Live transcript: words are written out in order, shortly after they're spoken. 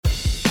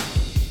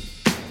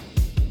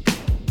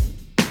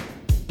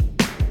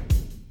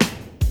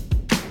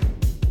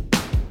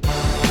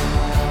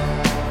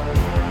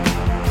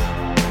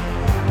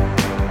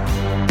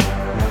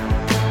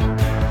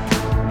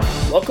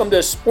Welcome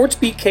to Sports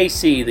Beat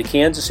KC, the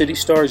Kansas City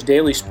Star's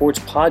daily sports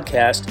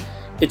podcast.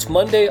 It's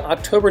Monday,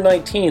 October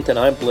 19th, and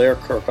I'm Blair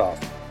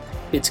Kirchhoff.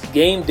 It's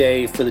game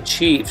day for the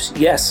Chiefs.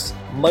 Yes,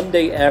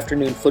 Monday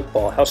afternoon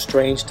football. How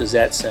strange does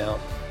that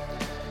sound?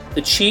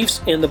 The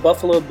Chiefs and the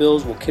Buffalo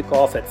Bills will kick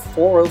off at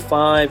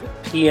 4:05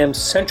 p.m.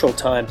 Central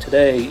Time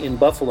today in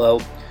Buffalo,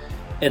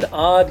 an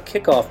odd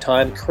kickoff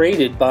time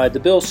created by the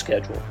Bills'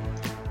 schedule.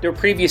 Their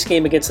previous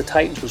game against the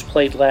Titans was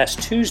played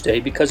last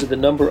Tuesday because of the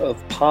number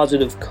of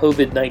positive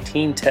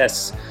COVID-19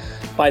 tests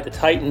by the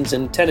Titans,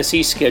 and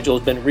Tennessee's schedule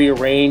has been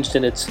rearranged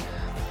and it's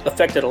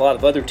affected a lot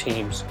of other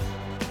teams.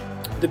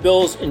 The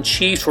Bills and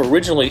Chiefs were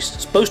originally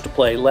supposed to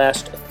play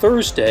last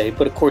Thursday,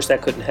 but of course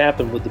that couldn't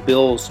happen with the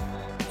Bills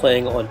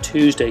playing on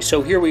Tuesday.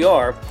 So here we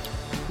are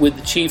with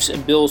the Chiefs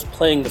and Bills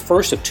playing the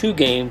first of two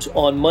games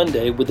on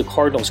Monday with the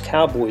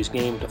Cardinals-Cowboys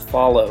game to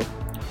follow.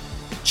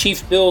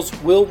 Chiefs-Bills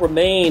will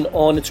remain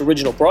on its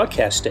original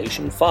broadcast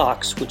station,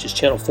 Fox, which is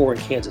Channel 4 in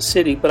Kansas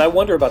City, but I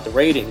wonder about the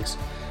ratings.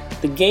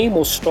 The game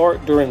will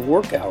start during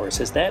work hours.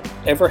 Has that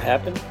ever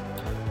happened?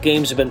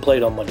 Games have been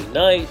played on Monday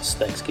nights,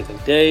 Thanksgiving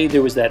Day.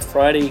 There was that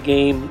Friday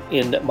game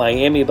in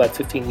Miami about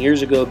 15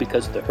 years ago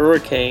because of the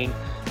hurricane.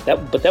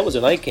 But that was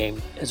a night game.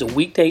 Has a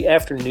weekday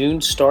afternoon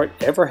start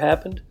ever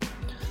happened?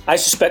 I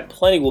suspect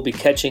plenty will be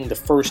catching the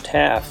first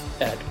half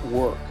at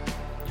work.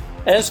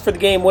 As for the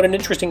game, what an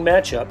interesting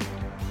matchup.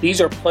 These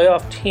are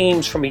playoff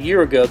teams from a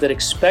year ago that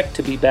expect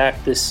to be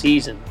back this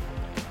season.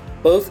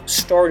 Both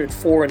started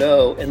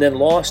 4-0 and then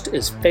lost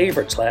as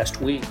favorites last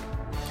week.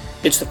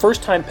 It's the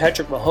first time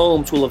Patrick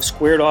Mahomes will have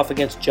squared off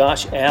against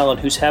Josh Allen,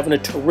 who's having a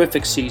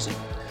terrific season.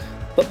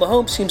 But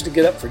Mahomes seems to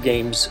get up for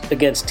games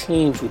against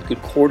teams with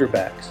good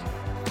quarterbacks.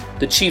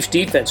 The Chiefs'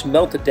 defense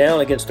melted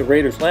down against the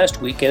Raiders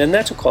last weekend, and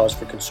that's a cause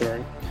for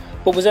concern.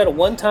 But was that a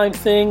one-time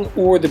thing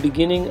or the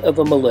beginning of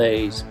a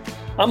malaise?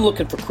 I'm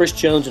looking for Chris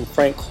Jones and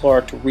Frank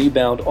Clark to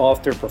rebound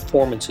off their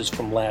performances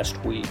from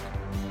last week.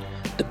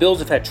 The Bills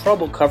have had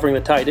trouble covering the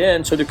tight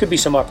end, so there could be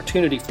some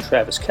opportunity for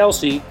Travis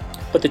Kelce,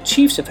 but the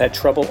Chiefs have had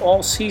trouble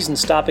all season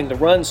stopping the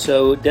run,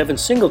 so Devin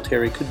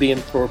Singletary could be in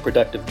for a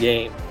productive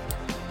game.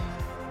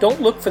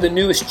 Don't look for the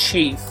newest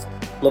Chief,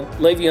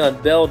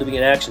 Le'Veon Bell, to be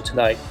in action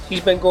tonight.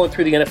 He's been going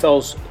through the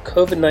NFL's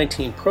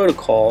COVID-19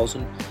 protocols,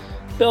 and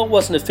Bell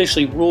wasn't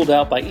officially ruled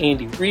out by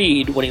Andy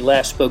Reid when he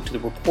last spoke to the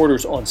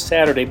reporters on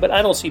Saturday, but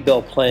I don't see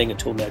Bell playing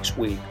until next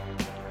week.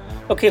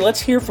 Okay, let's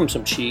hear from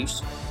some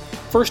Chiefs.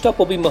 First up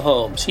will be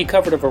Mahomes. He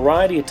covered a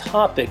variety of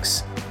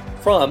topics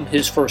from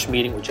his first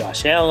meeting with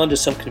Josh Allen to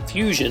some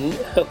confusion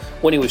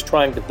when he was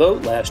trying to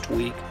vote last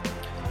week,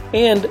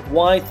 and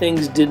why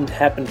things didn't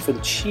happen for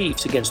the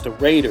Chiefs against the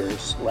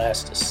Raiders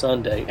last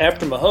Sunday.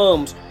 After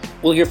Mahomes,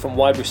 we'll hear from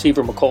wide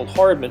receiver Mecole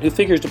Hardman, who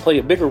figures to play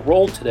a bigger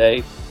role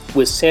today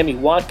with Sammy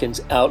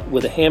Watkins out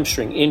with a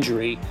hamstring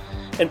injury.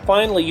 And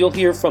finally, you'll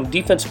hear from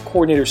defensive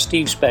coordinator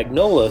Steve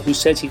Spagnuolo, who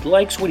says he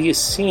likes what he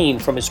has seen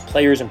from his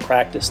players in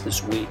practice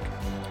this week.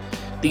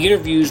 The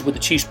interviews with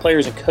the Chiefs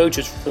players and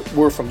coaches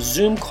were from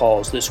Zoom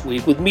calls this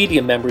week with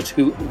media members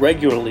who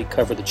regularly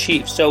cover the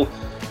Chiefs. So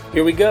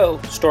here we go,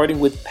 starting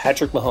with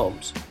Patrick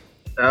Mahomes.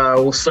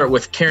 We'll start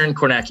with Karen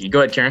Kornacki.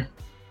 Go ahead, Karen.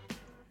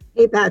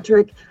 Hey,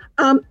 Patrick.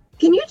 Can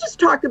you just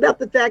talk about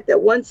the fact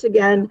that once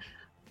again,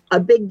 a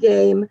big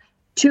game,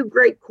 two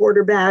great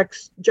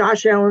quarterbacks.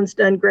 Josh Allen's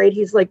done great.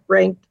 He's like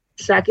ranked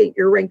second.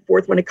 You're ranked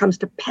fourth when it comes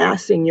to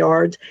passing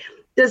yards.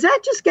 Does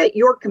that just get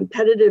your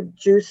competitive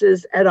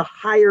juices at a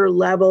higher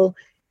level?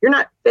 You're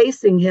not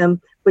facing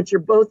him, but you're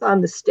both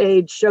on the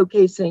stage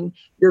showcasing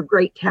your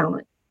great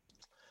talent.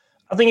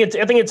 I think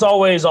it's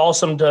always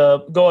awesome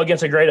to go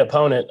against a great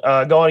opponent.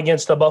 Going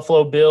against the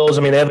Buffalo Bills,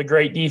 I mean, they have a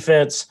great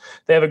defense,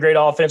 they have a great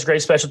offense,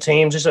 great special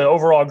teams, just an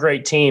overall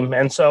great team.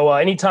 And so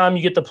anytime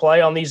you get to play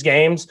on these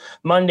games,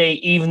 Monday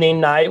evening,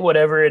 night,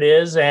 whatever it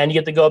is, and you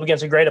get to go up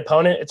against a great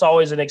opponent, it's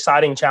always an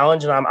exciting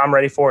challenge, and I'm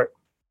ready for it.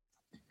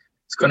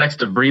 Let's go next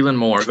to Breland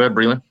Moore. Go ahead,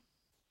 Breland.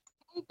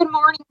 Hey, good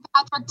morning,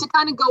 Patrick. To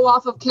kind of go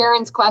off of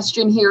Karen's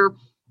question here,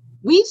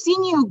 we've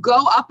seen you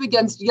go up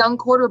against young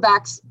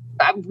quarterbacks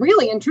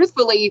really and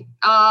truthfully,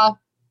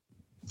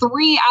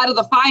 3 out of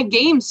the 5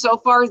 games so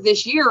far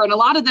this year. And a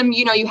lot of them,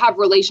 you have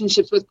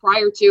relationships with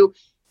prior to.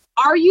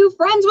 Are you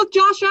friends with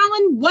Josh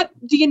Allen? What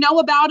do you know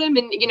about him?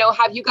 And,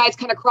 have you guys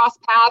kind of crossed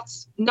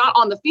paths, not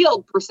on the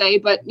field per se,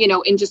 but,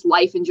 in just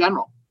life in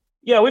general?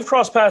 Yeah, we've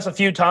crossed paths a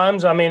few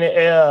times. I mean,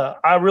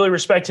 I really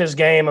respect his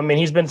game. I mean,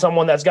 he's been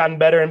someone that's gotten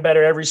better and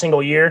better every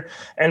single year.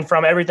 And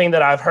from everything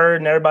that I've heard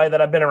and everybody that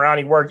I've been around,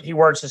 he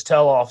works his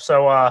tail off.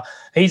 So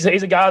he's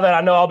a guy that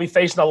I know I'll be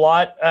facing a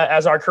lot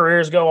as our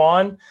careers go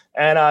on.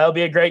 And it'll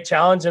be a great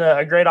challenge and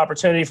a great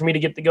opportunity for me to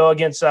get to go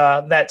against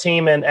that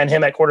team and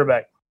him at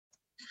quarterback.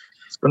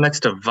 Let's go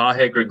next to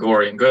Vahe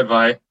Gregorian. Go ahead,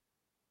 Vahe.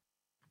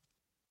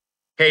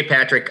 Hey,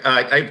 Patrick.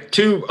 I have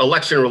 2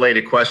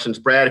 election-related questions.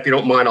 Brad, if you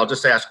don't mind, I'll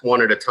just ask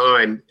one at a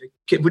time.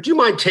 Would you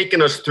mind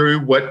taking us through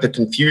what the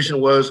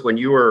confusion was when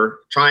you were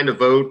trying to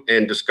vote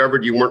and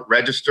discovered you weren't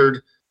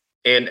registered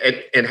and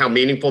how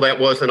meaningful that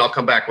was? Then I'll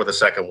come back with a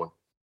second one.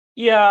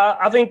 Yeah,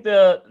 I think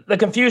the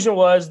confusion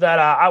was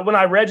that when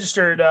I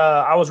registered,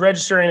 I was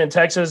registering in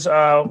Texas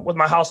with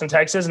my house in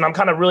Texas, and I'm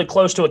kind of really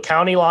close to a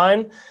county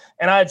line.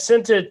 And I had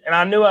sent it, and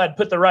I knew I'd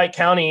put the right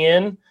county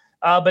in,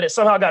 but it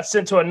somehow got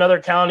sent to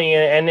another county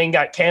and then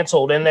got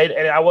canceled. And they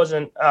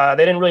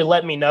didn't really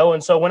let me know.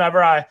 And so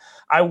whenever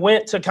I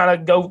went to kind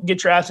of go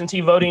get your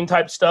absentee voting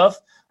type stuff,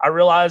 I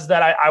realized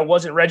that I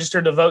wasn't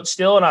registered to vote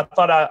still, and I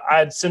thought I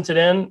had sent it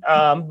in,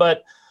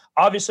 but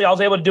obviously, I was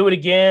able to do it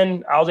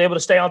again. I was able to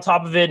stay on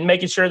top of it and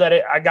making sure that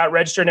I got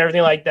registered and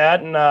everything like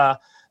that.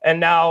 And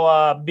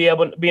now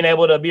being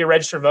able to be a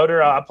registered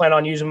voter, I plan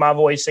on using my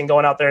voice and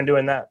going out there and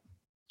doing that.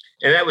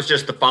 And that was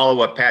just the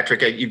follow-up,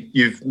 Patrick.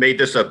 You've made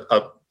this a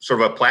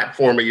sort of a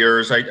platform of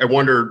yours. I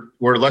wonder,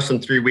 we're less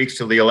than 3 weeks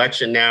till the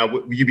election now.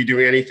 Will you be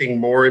doing anything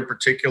more in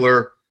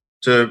particular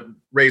to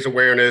raise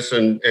awareness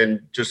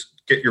and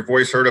just get your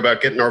voice heard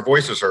about getting our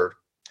voices heard?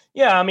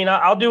 Yeah, I mean,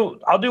 I'll do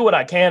what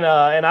I can,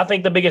 and I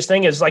think the biggest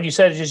thing is, like you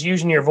said, is just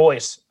using your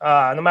voice.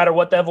 No matter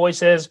what that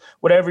voice is,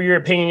 whatever your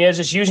opinion is,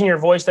 just using your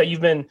voice that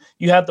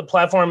you have the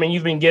platform and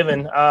you've been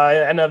given,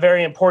 in a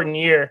very important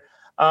year,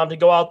 to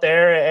go out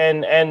there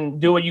and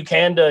do what you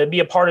can to be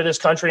a part of this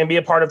country and be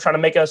a part of trying to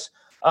make us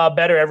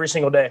better every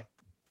single day.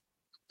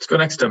 Let's go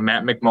next to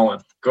Matt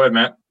McMullen. Go ahead,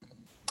 Matt.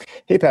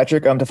 Hey,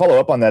 Patrick, to follow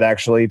up on that,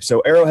 actually.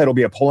 So Arrowhead will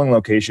be a polling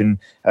location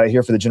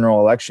here for the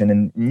general election.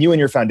 And you and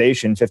your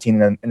foundation,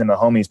 15 in the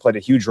Mahomies, played a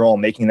huge role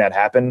in making that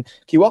happen. Can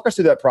you walk us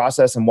through that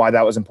process and why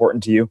that was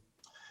important to you?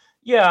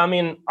 Yeah, I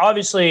mean,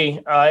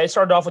 obviously, it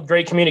started off with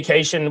great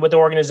communication with the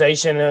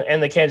organization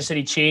and the Kansas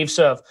City Chiefs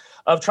of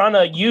trying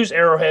to use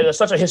Arrowhead as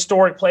such a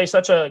historic place,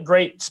 such a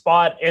great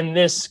spot in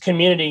this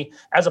community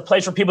as a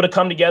place for people to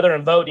come together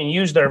and vote and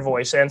use their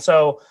voice. And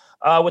so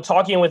with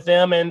talking with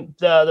them and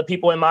the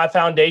people in my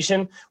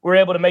foundation, we were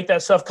able to make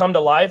that stuff come to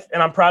life.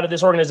 And I'm proud of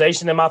this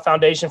organization and my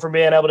foundation for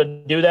being able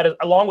to do that,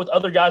 along with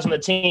other guys on the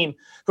team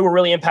who were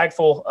really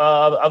impactful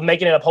of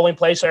making it a polling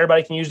place so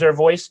everybody can use their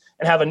voice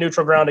and have a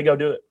neutral ground to go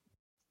do it.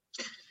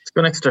 Let's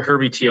go next to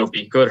Herbie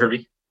Teope. Go ahead,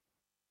 Herbie.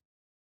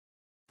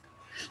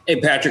 Hey,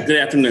 Patrick, good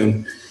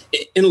afternoon.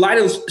 In light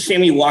of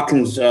Sammy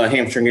Watkins'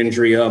 hamstring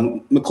injury,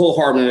 Mecole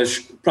Hardman is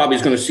probably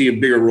going to see a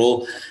bigger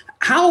role.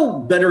 How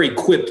better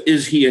equipped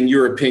is he, in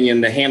your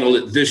opinion, to handle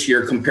it this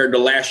year compared to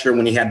last year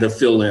when he had to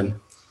fill in?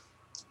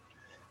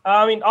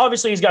 I mean,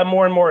 obviously he's got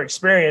more and more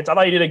experience. I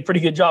thought he did a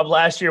pretty good job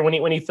last year when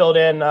he filled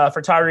in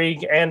for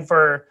Tyreek and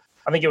for,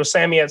 I think it was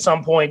Sammy at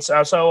some points.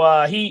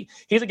 So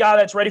he's a guy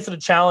that's ready for the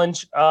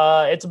challenge.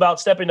 It's about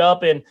stepping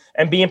up and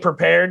being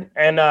prepared,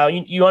 and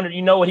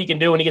you know what he can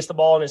do when he gets the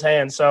ball in his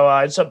hands. So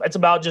it's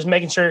about just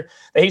making sure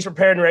that he's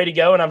prepared and ready to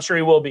go, and I'm sure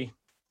he will be.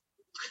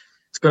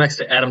 Let's go next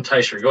to Adam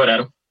Teicher. Go ahead,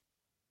 Adam.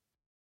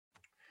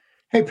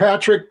 Hey,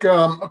 Patrick,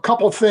 a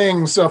couple of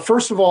things.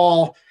 First of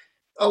all,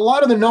 a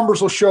lot of the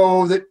numbers will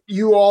show that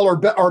you all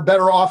are a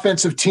better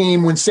offensive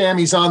team when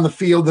Sammy's on the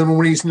field than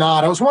when he's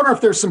not. I was wondering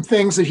if there's some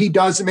things that he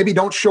does that maybe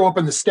don't show up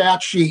in the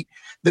stat sheet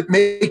that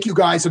make you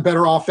guys a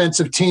better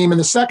offensive team. And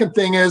the second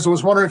thing is, I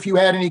was wondering if you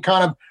had any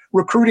kind of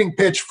recruiting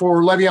pitch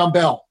for Le'Veon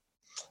Bell.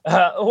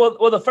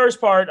 Well, the first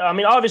part, I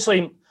mean,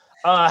 obviously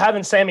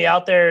having Sammy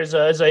out there is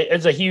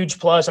a huge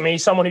plus. I mean,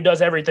 he's someone who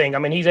does everything. I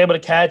mean, he's able to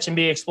catch and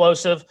be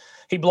explosive.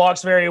 He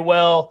blocks very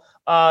well.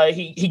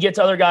 He gets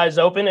other guys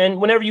open. And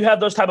whenever you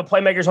have those type of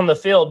playmakers on the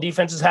field,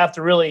 defenses have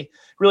to really,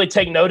 really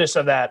take notice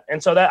of that.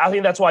 And so I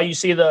think that's why you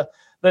see the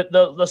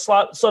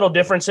subtle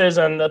differences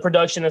and the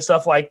production and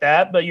stuff like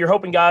that. But you're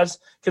hoping guys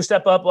can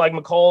step up like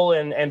Mecole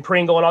and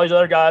Pringle and all these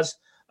other guys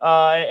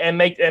and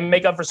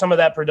make up for some of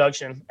that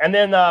production. And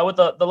then with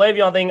the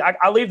Le'Veon thing,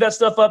 I leave that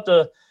stuff up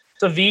to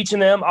Veach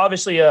and them.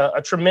 Obviously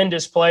a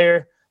tremendous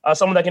player,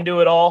 someone that can do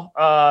it all,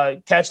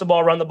 catch the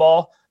ball, run the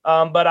ball.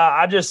 But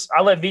I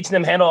let Veach and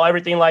them handle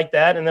everything like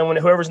that. And then when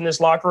whoever's in this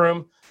locker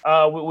room,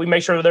 we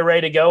make sure they're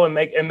ready to go and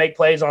make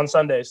plays on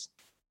Sundays.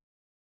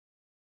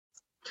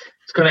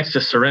 Let's go next to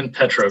Seren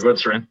Petro. Go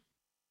ahead,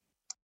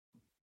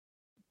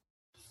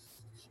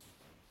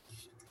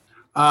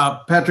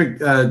 Seren. Patrick,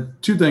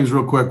 two things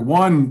real quick.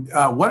 One,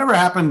 whatever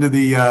happened to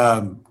the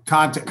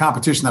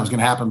competition that was going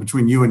to happen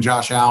between you and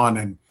Josh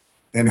Allen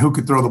and who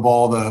could throw the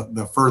ball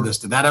the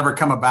furthest? Did that ever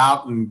come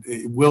about, and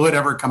will it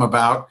ever come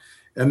about?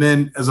 And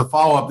then as a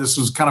follow-up, this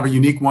was kind of a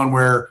unique one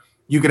where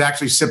you could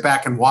actually sit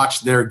back and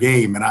watch their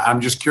game. And I'm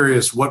just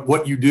curious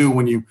what you do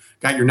when you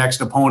got your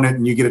next opponent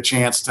and you get a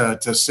chance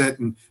to sit,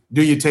 and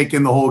do you take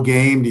in the whole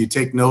game? Do you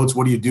take notes?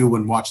 What do you do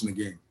when watching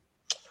the game?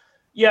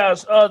 Yeah,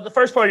 the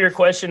first part of your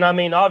question, I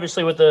mean,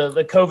 obviously with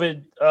the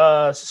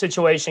COVID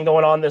situation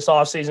going on this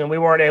offseason, we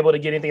weren't able to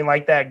get anything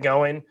like that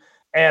going.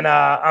 And,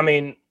 I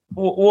mean,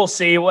 we'll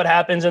see what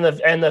happens in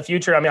the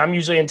future. I mean, I'm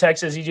usually in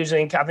Texas. He's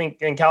usually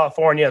in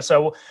California.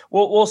 So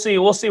we'll see.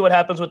 We'll see what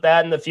happens with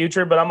that in the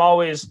future. But I'm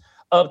always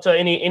up to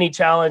any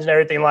challenge and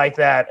everything like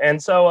that.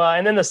 And so,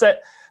 and then the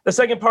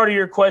second part of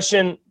your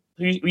question,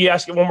 you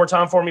ask it one more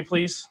time for me,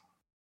 please.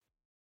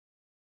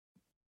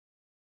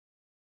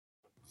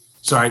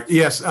 Sorry.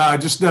 Yes.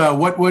 Just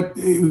what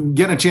getting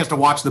a chance to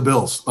watch the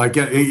Bills, like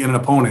in an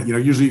opponent.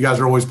 Usually you guys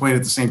are always playing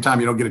at the same time.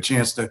 You don't get a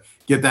chance to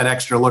get that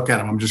extra look at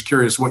them. I'm just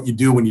curious what you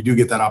do when you do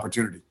get that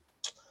opportunity.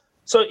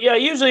 So, yeah,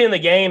 usually in the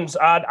games,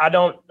 I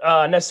don't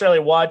necessarily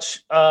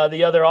watch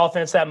the other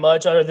offense that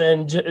much other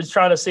than just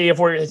trying to see if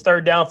we're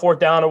third down, fourth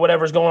down, or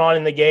whatever's going on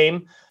in the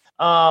game.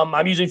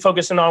 I'm usually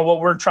focusing on what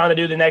we're trying to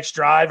do the next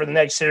drive or the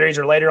next series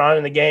or later on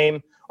in the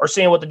game, or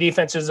seeing what the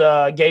defenses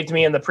gave to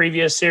me in the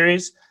previous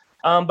series.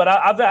 But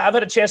I've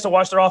had a chance to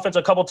watch their offense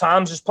a couple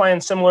times just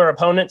playing similar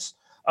opponents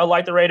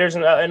like the Raiders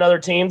and other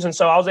teams. And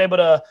so I was able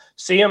to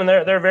see them, and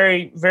they're a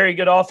very, very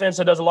good offense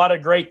that does a lot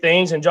of great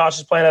things, and Josh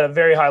is playing at a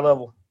very high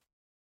level.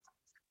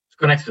 Let's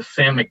go next to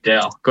Sam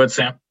McDowell. Go ahead,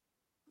 Sam.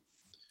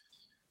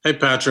 Hey,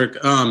 Patrick.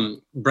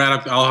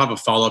 Brad, I'll have a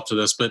follow-up to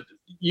this, but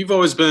you've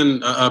always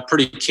been a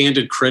pretty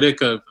candid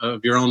critic of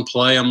your own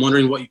play. I'm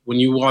wondering when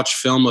you watch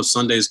film of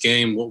Sunday's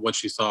game,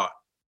 what you thought.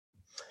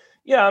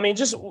 Yeah, I mean,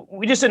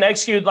 we just didn't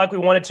execute like we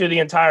wanted to the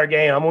entire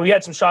game. I mean, we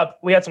had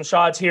some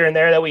shots here and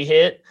there that we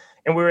hit,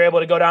 and we were able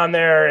to go down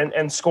there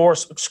and score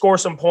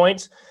some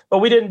points. But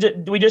we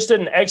just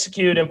didn't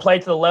execute and play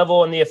to the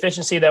level and the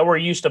efficiency that we're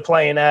used to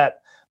playing at.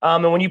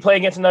 And when you play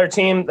against another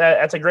team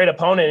that's a great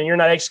opponent and you're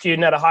not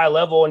executing at a high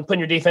level and putting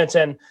your defense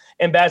in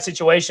bad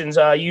situations,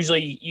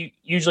 usually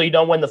you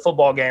don't win the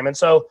football game. And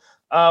so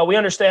we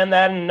understand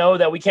that and know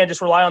that we can't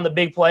just rely on the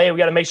big play. We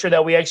got to make sure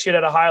that we execute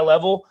at a high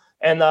level.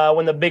 And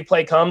when the big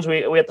play comes,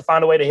 we have to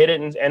find a way to hit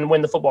it and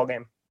win the football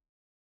game.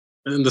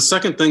 And the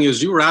second thing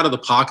is you were out of the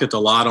pocket a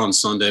lot on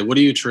Sunday. What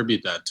do you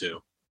attribute that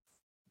to?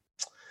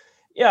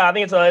 Yeah, I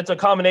think it's a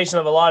combination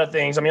of a lot of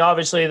things. I mean,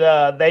 obviously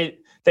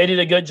they did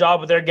a good job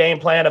with their game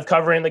plan of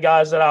covering the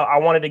guys that I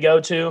wanted to go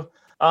to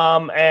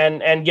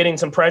and getting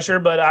some pressure.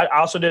 But I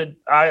also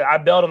I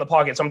bailed on the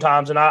pocket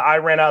sometimes, and I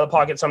ran out of the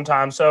pocket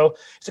sometimes. So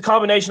it's a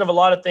combination of a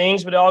lot of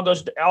things, but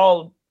it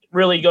all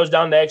really goes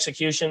down to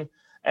execution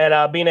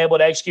and being able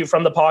to execute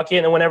from the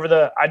pocket. And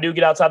whenever I do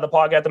get outside the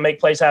pocket, I have to make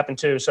plays happen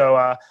too.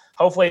 So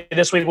hopefully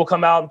this week we'll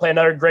come out and play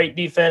another great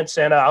defense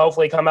and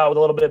hopefully come out with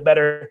a little bit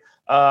better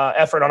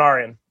effort on our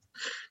end.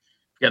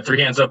 You got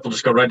three hands up. We'll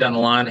just go right down the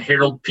line.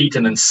 Harold, Pete,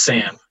 and then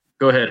Sam.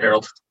 Go ahead,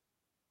 Harold.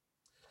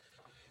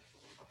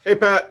 Hey,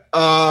 Pat.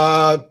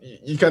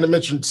 Sam kind of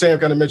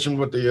mentioned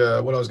what I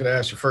was going to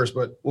ask you first,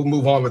 but we'll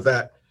move on with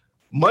that.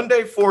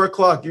 Monday,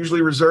 4:00,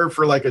 usually reserved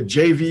for like a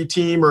JV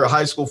team or a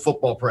high school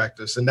football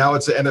practice, and now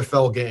it's an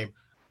NFL game.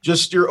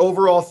 Just your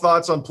overall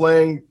thoughts on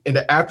playing in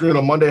the afternoon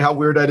on Monday, how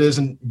weird that is,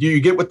 and do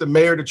you get with the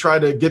mayor to try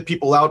to get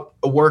people out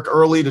of work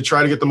early to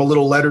try to get them a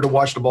little later to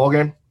watch the ball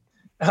game?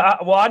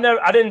 Well,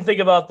 I didn't think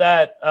about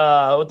that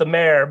with the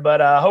mayor, but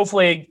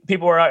hopefully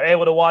people are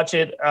able to watch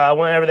it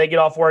whenever they get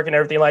off work and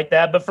everything like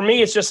that. But for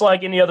me, it's just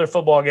like any other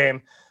football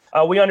game.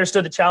 We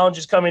understood the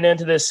challenges coming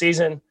into this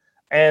season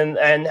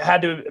and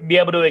had to be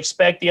able to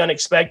expect the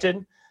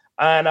unexpected.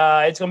 And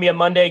it's going to be a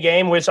Monday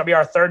game, which will be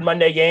our third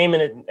Monday game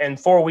in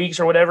 4 weeks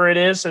or whatever it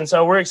is. And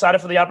so we're excited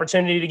for the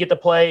opportunity to get to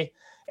play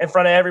in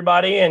front of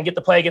everybody and get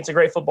to play against a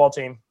great football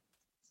team.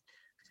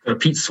 Go to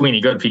Pete Sweeney.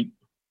 Go ahead, Pete.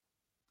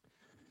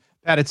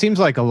 Pat, it seems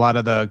like a lot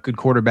of the good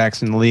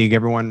quarterbacks in the league,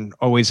 everyone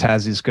always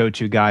has his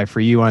go-to guy. For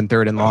you on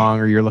third and long,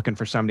 or you're looking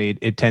for somebody,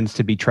 it tends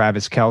to be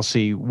Travis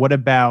Kelce. What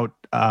about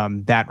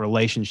that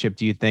relationship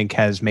do you think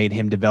has made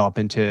him develop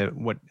into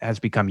what has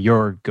become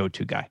your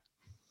go-to guy?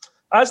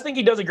 I just think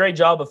he does a great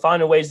job of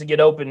finding ways to get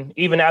open,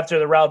 even after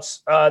the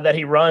routes that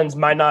he runs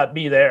might not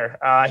be there.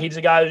 He's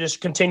a guy who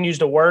just continues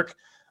to work.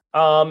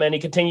 And he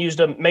continues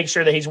to make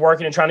sure that he's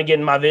working and trying to get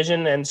in my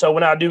vision. And so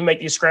when I do make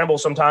these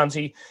scrambles, sometimes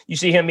you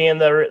see him being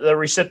the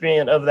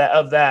recipient of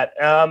that.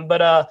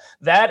 But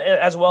that,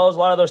 as well as a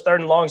lot of those third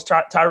and longs,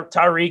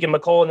 Tyreek and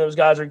McCole and those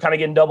guys are kind of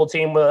getting double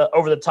teamed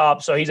over the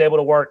top. So he's able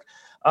to work.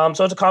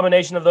 So it's a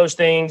combination of those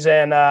things.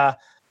 And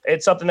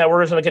it's something that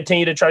we're going to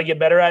continue to try to get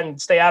better at and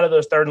stay out of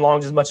those third and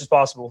longs as much as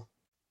possible.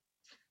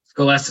 Let's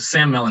go last to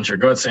Sam Mellinger.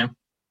 Go ahead, Sam.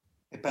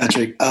 Hey,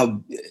 Patrick,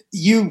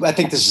 I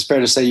think this is fair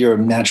to say you're a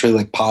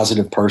naturally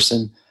positive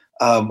person.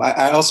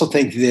 I also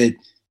think that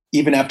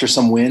even after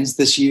some wins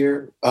this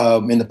year,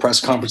 in the press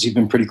conference, you've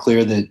been pretty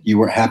clear that you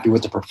weren't happy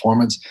with the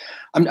performance.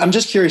 I'm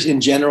just curious,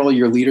 in general,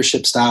 your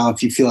leadership style,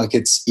 if you feel like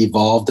it's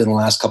evolved in the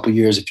last couple of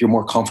years, if you're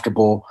more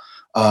comfortable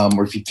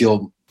or if you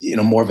feel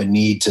more of a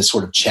need to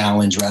sort of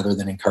challenge rather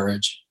than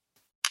encourage.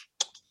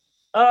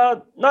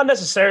 Not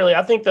necessarily.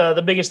 I think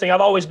the biggest thing,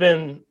 I've always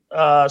been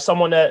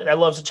someone that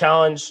loves to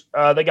challenge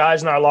the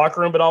guys in our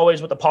locker room, but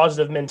always with a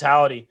positive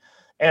mentality.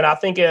 And I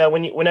think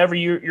whenever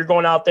you're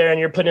going out there and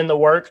you're putting in the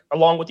work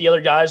along with the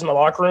other guys in the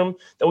locker room,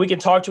 that we can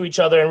talk to each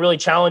other and really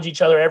challenge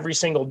each other every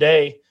single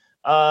day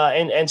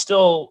and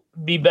still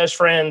be best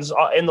friends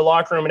in the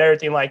locker room and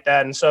everything like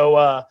that. And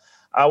so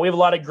we have a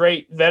lot of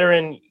great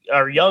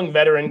young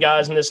veteran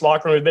guys in this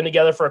locker room. We've been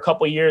together for a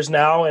couple of years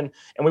now, and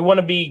we want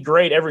to be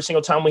great every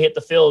single time we hit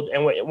the field.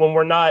 And when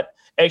we're not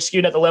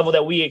executing at the level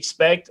that we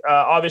expect,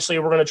 obviously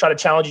we're going to try to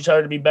challenge each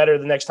other to be better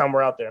the next time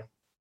we're out there.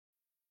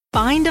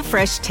 Find a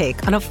fresh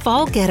take on a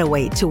fall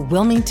getaway to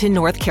Wilmington,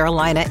 North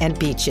Carolina and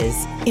beaches.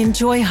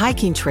 Enjoy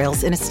hiking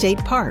trails in a state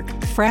park,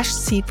 fresh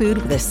seafood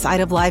with a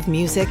side of live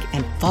music,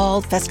 and fall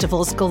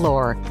festivals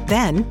galore.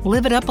 Then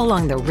live it up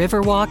along the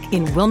Riverwalk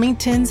in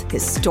Wilmington's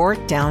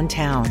historic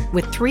downtown.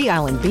 With 3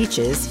 island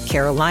beaches,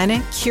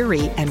 Carolina,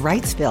 Curie, and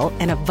Wrightsville,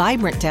 and a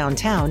vibrant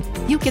downtown,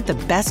 you get the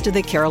best of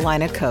the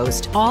Carolina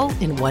coast all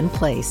in one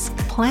place.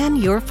 Plan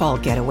your fall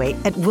getaway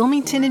at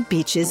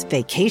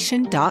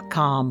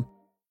WilmingtonandBeachesVacation.com.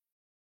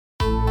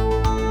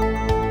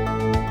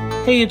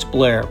 Hey, it's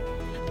Blair.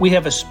 We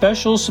have a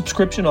special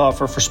subscription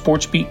offer for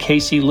SportsBeat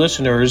KC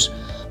listeners,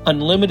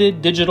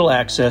 unlimited digital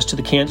access to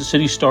the Kansas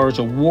City Star's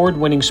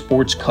award-winning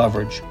sports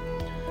coverage.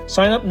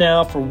 Sign up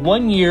now for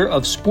 1 year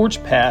of Sports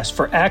Pass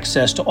for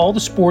access to all the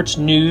sports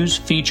news,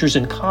 features,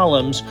 and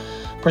columns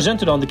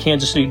presented on the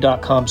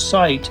kansascity.com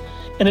site,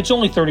 and it's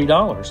only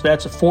 $30.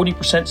 That's a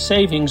 40%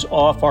 savings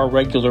off our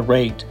regular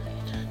rate.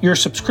 Your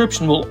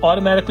subscription will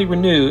automatically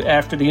renew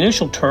after the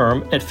initial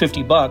term at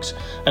 $50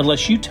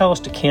 unless you tell us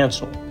to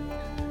cancel.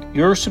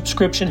 Your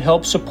subscription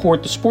helps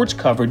support the sports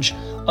coverage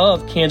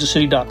of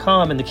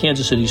kansascity.com and the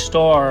Kansas City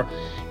Star,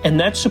 and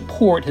that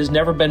support has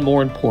never been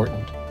more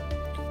important.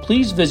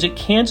 Please visit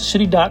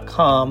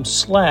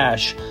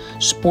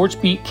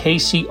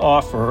kansascity.com/SportsBeatKC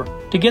offer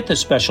to get this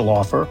special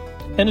offer.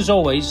 And as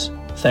always,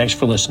 thanks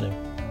for listening.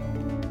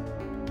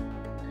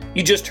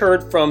 You just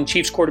heard from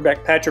Chiefs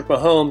quarterback Patrick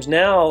Mahomes.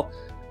 Now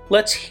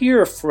let's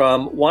hear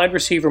from wide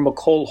receiver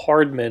Mecole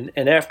Hardman,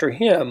 and after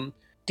him,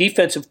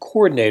 defensive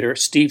coordinator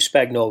Steve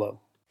Spagnuolo.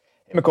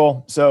 Hey,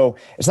 Mecole. So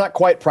it's not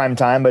quite prime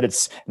time, but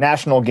it's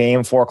national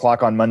game,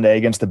 4:00 on Monday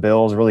against the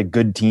Bills, a really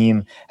good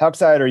team. How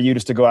excited are you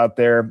just to go out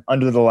there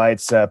under the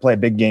lights, play a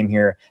big game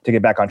here to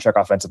get back on track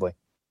offensively?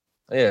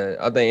 Yeah,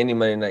 I think any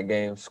Monday night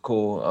game is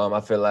cool.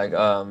 I feel like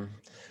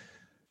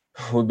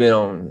we've been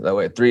on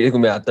it's going to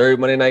be our third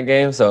Monday night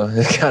game, so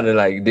it's kind of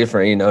like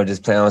different,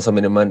 just playing on so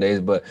many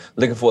Mondays. But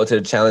looking forward to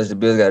the challenge. The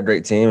Bills got a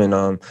great team,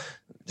 and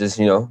just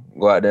go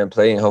out there and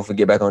play and hopefully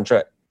get back on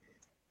track.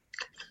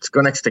 Let's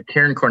go next to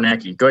Karen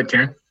Kornacki. Go ahead,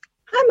 Karen.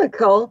 Hi,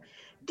 Mecole.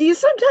 Do you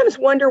sometimes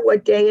wonder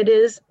what day it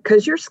is?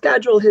 Because your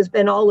schedule has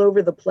been all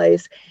over the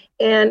place.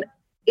 And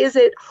is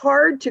it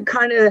hard to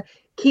kind of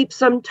keep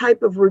some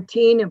type of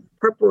routine and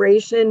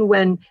preparation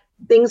when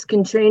things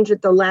can change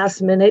at the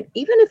last minute,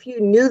 even if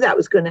you knew that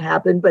was going to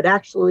happen, but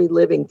actually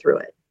living through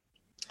it?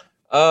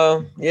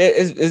 Yeah,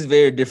 it's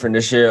very different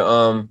this year.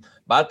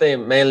 But I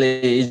think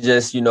mainly it's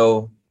just,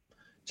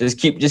 just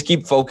keep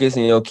focused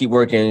and, keep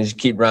working, just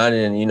keep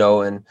grinding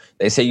and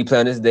they say you play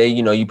on this day,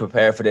 you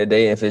prepare for that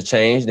day. If it's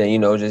changed,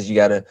 then, just you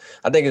got to,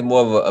 I think it's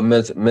more of a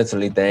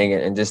mentally thing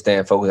and just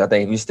staying focused. I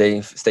think if you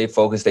stay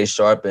focused, stay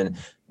sharp and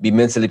be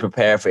mentally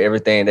prepared for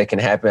everything that can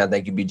happen, I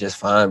think you'll be just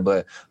fine.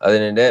 But other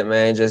than that,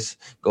 man, just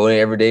go in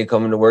every day,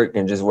 coming to work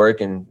and just work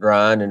and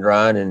grind and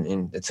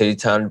until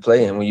it's time to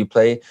play. And when you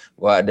play,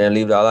 go out there and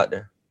leave it all out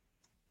there.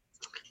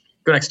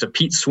 Go next to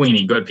Pete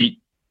Sweeney. Go ahead, Pete.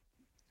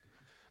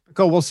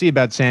 We'll see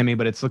about Sammy,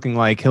 but it's looking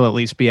like he'll at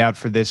least be out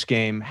for this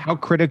game. How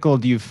critical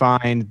do you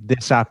find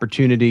this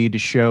opportunity to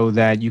show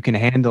that you can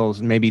handle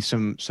maybe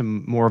some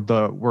more of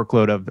the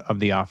workload of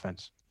the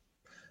offense?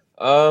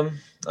 I'm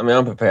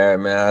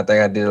prepared, man. I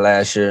think I did it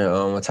last year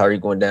when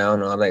Tyreek went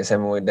down. I think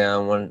Sammy went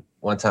down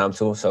one time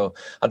too. So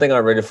I think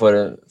I'm ready for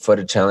the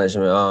challenge.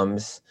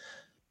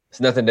 It's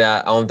nothing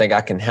that I don't think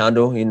I can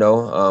handle,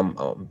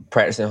 I'm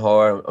practicing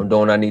hard. I'm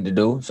doing what I need to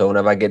do. So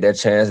whenever I get that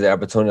chance, the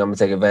opportunity, I'm going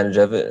to take advantage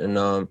of it. And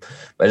I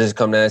just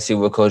come down and see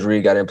what Coach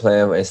Reid got in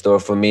store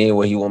for me,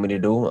 what he want me to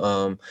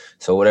do.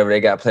 So whatever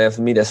they got planned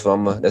for me, that's what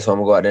I'm going to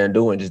go out there and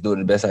do and just do it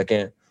the best I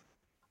can.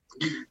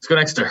 Let's go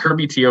next to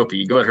Herbie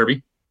Teope. Go ahead,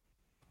 Herbie.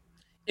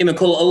 Hey,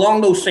 Mecole,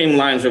 along those same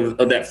lines of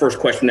that first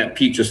question that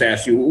Pete just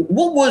asked you,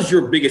 what was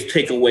your biggest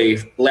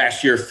takeaway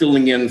last year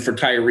filling in for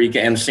Tyreek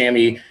and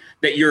Sammy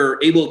that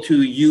you're able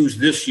to use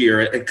this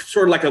year?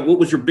 Sort of like what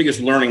was your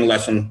biggest learning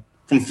lesson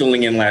from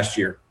filling in last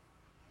year?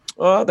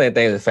 Well, I think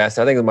things are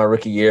faster. I think it was my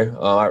rookie year.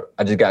 I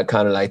just got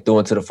kind of like thrown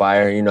into the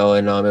fire, and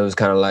it was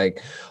kind of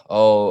like,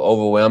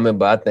 overwhelming.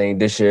 But I think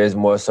this year is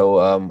more so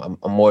I'm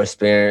more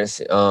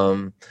experienced.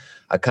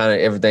 I kind of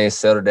everything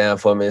settled down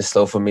for me. It's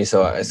slow for me,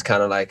 so it's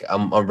kind of like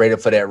I'm ready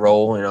for that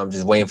role, and I'm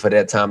just waiting for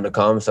that time to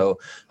come. So,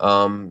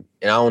 and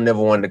I don't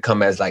never want it to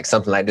come as like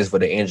something like this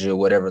with an injury or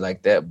whatever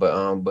like that.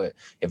 But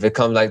if it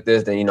comes like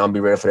this, then I'll be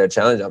ready for that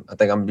challenge. I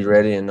think I'm gonna be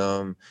ready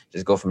and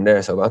just go from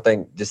there. So I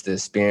think just the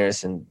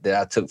experience and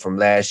that I took from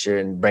last year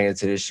and bring it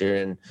to this year,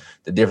 and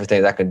the different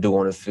things I can do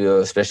on the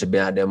field, especially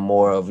being out there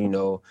more of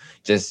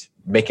just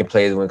making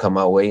plays when it come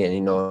my way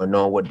and,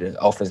 knowing what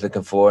the offense is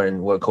looking for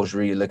and what Coach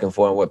Reid is looking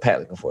for and what Pat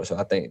looking for. So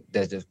I think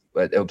that's just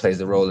it plays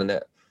the role in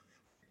that.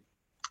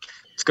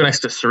 Let's go next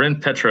to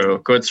Seren Petro.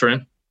 Go ahead,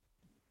 Seren.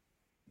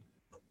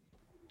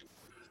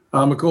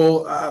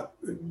 Mecole, a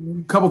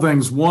couple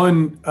things.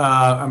 One,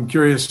 I'm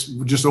curious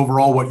just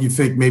overall what you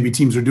think maybe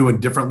teams are doing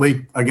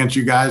differently against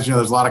you guys.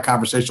 There's a lot of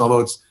conversation,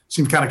 although it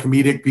seems kind of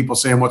comedic, people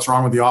saying what's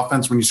wrong with the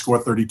offense when you score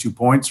 32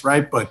 points,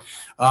 right? But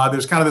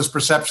there's kind of this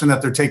perception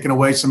that they're taking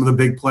away some of the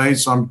big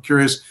plays. So I'm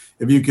curious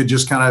if you could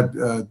just kind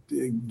of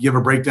give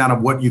a breakdown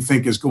of what you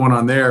think is going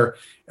on there.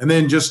 And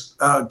then just,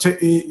 what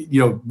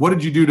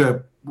did you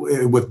do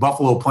with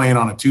Buffalo playing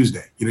on a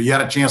Tuesday? You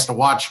had a chance to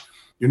watch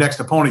your next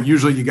opponent.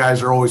 Usually you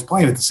guys are always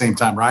playing at the same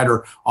time, right?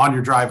 Or on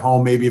your drive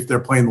home, maybe if they're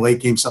playing the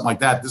late game, something like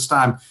that. This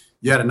time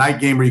you had a night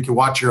game where you could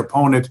watch your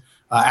opponent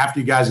after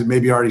you guys had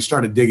maybe already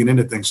started digging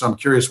into things. So I'm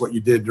curious what you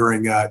did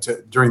during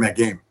that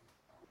game.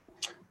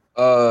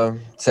 To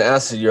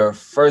answer your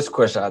first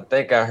question, I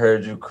think I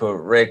heard you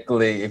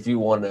correctly. If you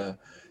want to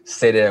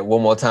say that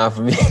one more time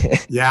for me.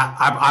 Yeah,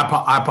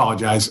 I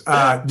apologize.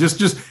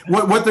 Just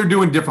what they're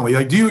doing differently.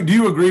 Like, do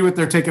you agree with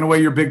they're taking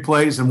away your big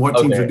plays and what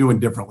teams are doing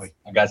differently?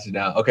 I got you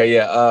now. Okay,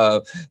 yeah.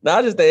 No,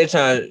 I just think they're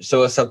trying to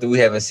show us something we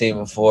haven't seen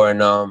before,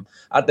 and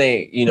I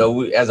think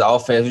we, as an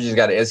offense, we just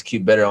got to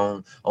execute better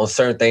on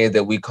certain things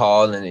that we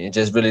call and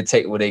just really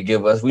take what they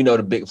give us. We know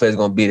the big play is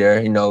going to be there,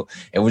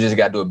 and we just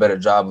got to do a better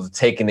job of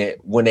taking it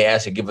when they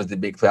actually give us the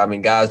big play. I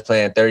mean, guys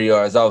playing 30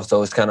 yards off,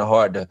 so it's kind of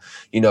hard to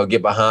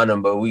get behind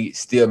them, but we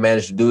still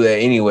managed to do that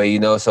anyway.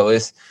 So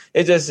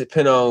it just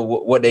depends on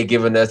what they're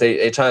giving us.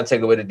 They trying to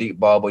take away the deep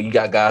ball, but you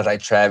got guys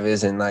like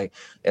Travis and like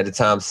at the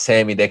time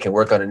Sammy that can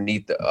work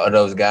underneath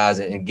those guys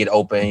and get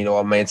open.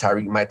 Our main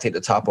Tyreek might take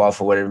the top off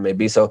or whatever it may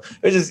be. So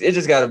we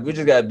just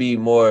gotta be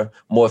more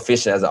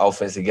efficient as an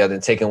offense together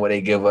and taking what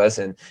they give us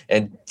and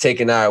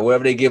taking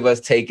whatever they give us,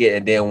 take it,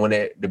 and then when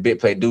the big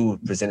play do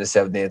present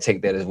itself, then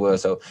take that as well.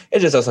 So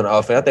it's just us on the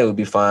offense. I think we'll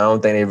be fine. I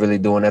don't think they're really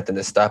doing nothing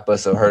to stop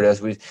us or hurt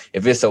us.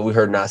 If it's so, we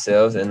hurting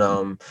ourselves, and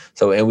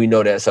we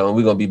know that. So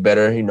we're gonna be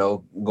better,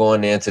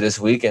 going into this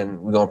week, and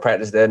we're gonna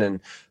practice that and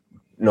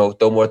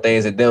throw more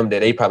things at them that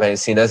they probably haven't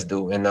seen us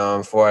do. And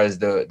as far as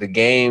the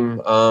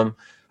game, I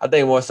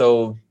think more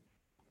so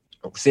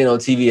seeing on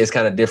TV is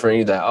kind of different.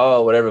 You're like,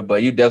 oh, whatever,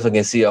 but you definitely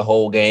can see a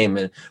whole game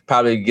and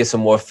probably get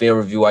some more film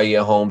review while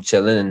you're at home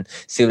chilling and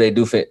see what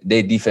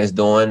their defense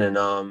doing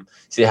and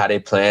see how they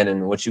plan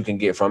and what you can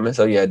get from it.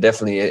 So yeah,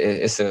 definitely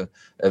it's a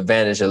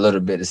advantage a little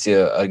bit to see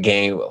a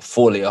game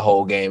fully, a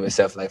whole game,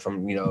 except like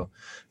from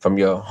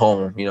your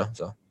home,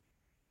 so.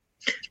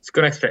 Let's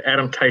go next to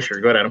Adam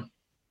Teicher. Go ahead, Adam.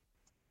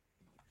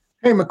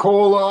 Hey,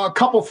 Mecole, a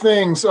couple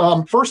things.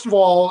 First of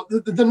all,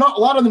 a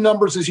lot of the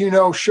numbers, as you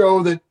know,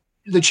 show that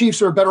the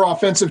Chiefs are a better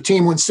offensive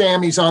team when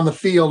Sammy's on the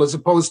field as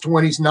opposed to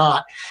when he's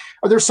not.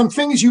 Are there some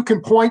things you can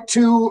point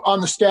to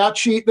on the stat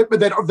sheet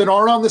that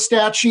aren't on the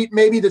stat sheet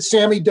maybe that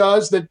Sammy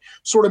does that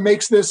sort of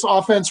makes this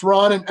offense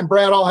run? And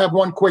Brad, I'll have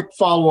one quick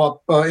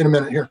follow-up in a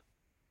minute here.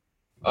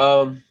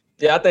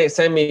 Yeah, I think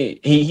Sammy,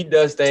 he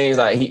does things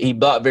like he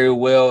blocked very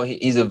well.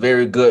 He's a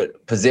very good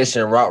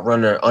position route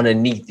runner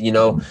underneath,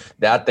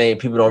 that I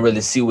think people don't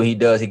really see what he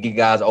does. He get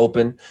guys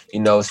open,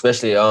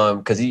 especially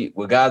because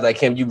with guys like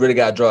him, you really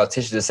got to draw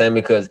attention to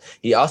Sammy because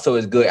he also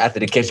is good after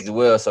the catch as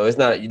well. So there's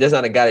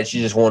not a guy that you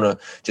just want to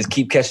just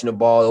keep catching the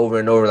ball over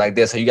and over like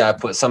this. So you got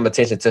to put some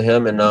attention to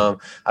him. And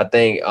I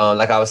think,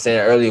 like I was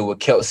saying earlier with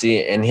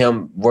Kelsey and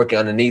him working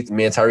underneath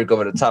me and Tyreek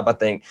over the top, I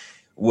think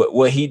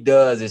what he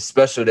does is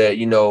special that,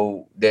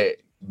 that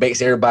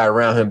makes everybody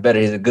around him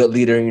better. He's a good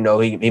leader.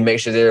 He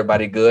makes sure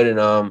everybody good.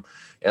 And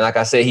like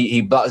I said,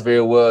 he blocks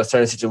very well in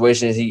certain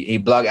situations. He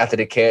blocked after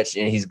the catch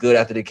and he's good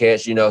after the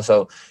catch,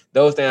 So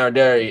those things are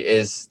there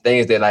is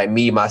things that like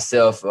me,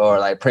 myself, or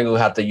like Pringle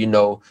have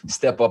to,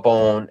 step up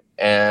on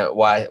and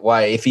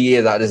why if he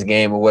is out this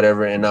game or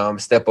whatever and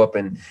step up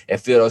and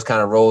fill those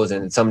kind of roles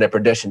and some of that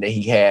production that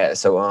he has.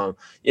 So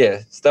yeah,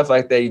 stuff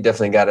like that, you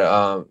definitely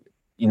gotta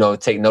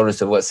take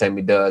notice of what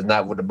Sammy does,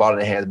 not with the ball in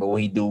his hands, but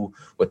what he do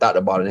without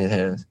the ball in his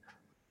hands.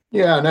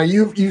 Yeah. Now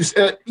you're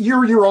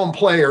your own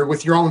player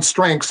with your own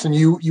strengths and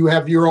you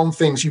have your own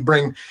things you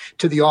bring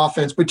to the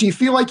offense, but do you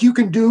feel like you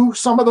can do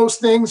some of those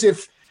things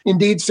if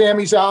indeed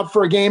Sammy's out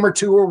for a game or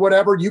two or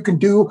whatever, you can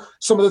do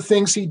some of the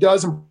things he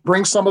does and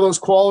bring some of those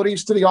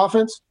qualities to the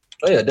offense?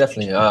 Oh yeah,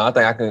 definitely. I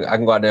think I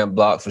can go out there and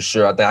block for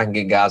sure. I think I can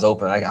get guys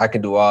open. I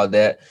can do all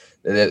that.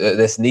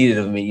 That's needed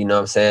of me, what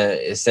I'm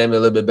saying? Is Sammy a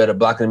little bit better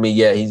blocking than me?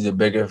 Yeah, he's a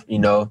bigger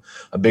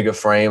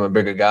frame, a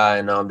bigger guy,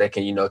 and that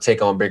can,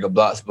 take on bigger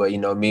blocks. But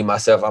me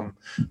myself, I'm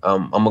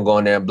gonna go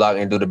in there and block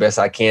and do the best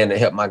I can to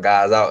help my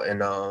guys out,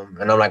 and I'm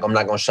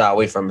not gonna shy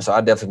away from it. So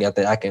I definitely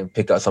think I can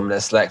pick up some of that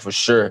slack for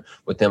sure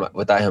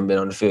without him being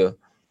on the field.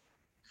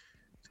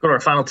 Let's go to our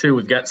final two.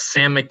 We've got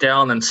Sam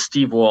McDowell and then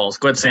Steve Walls.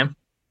 Go ahead, Sam.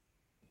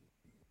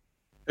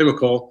 Hey,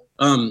 Mecole.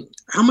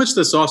 How much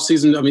this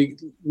offseason, I mean,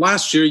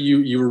 last year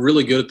you were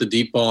really good at the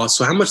deep ball.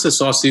 So how much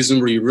this offseason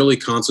were you really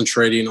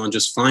concentrating on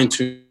just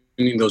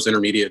fine-tuning those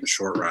intermediate and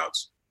short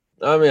routes?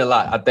 I mean, a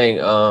lot. I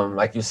think,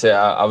 like you said,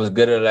 I was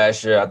good at it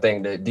last year. I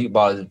think the deep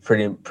ball is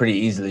pretty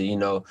easily,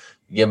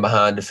 getting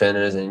behind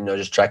defenders and,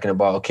 just tracking the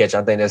ball, catch.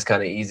 I think that's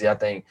kind of easy. I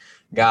think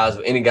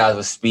any guys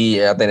with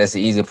speed, I think that's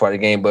the easy part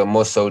of the game, but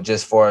more so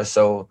just for us.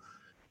 So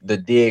the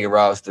dig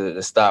routes,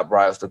 the stop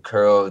routes, the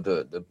curl,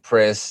 the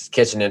press,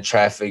 catching in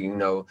traffic,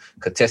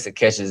 contested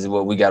catches is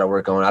what we got to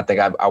work on. I think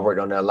I worked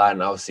on that a lot in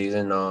the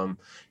offseason,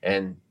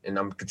 and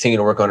I'm continuing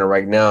to work on it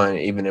right now. And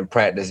even in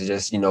practice, it's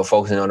just,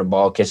 focusing on the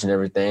ball, catching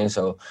everything.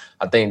 So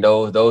I think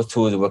those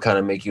tools will kind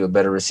of make you a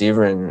better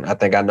receiver. And I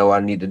think I know I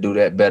need to do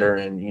that better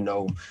and,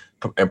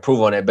 improve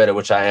on that better,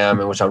 which I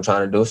am and which I'm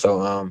trying to do.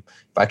 So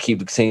if I keep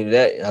continuing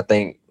that, I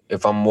think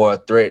if I'm more a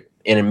threat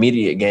in an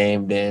immediate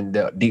game, then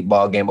the deep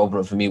ball game opened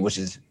up for me, which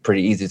is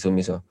pretty easy to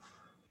me. So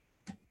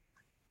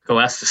Go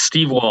ask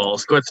Steve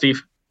Walls. Go ahead,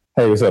 Steve.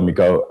 Hey, what's up,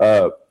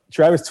 Miko?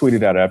 Travis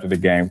tweeted out after the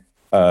game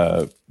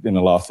in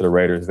the loss to the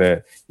Raiders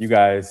that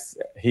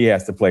he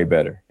has to play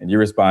better. And you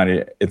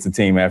responded, it's a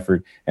team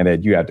effort and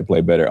that you have to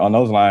play better. On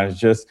those lines,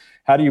 just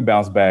how do you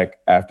bounce back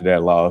after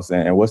that loss?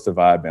 And what's the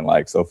vibe been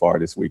like so far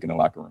this week in the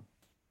locker room?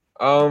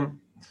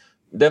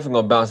 Definitely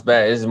gonna bounce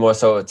back. This is more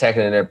so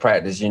attacking in their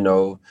practice,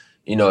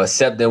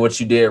 accepting what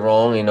you did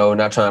wrong,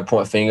 not trying to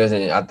point fingers.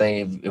 And I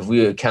think if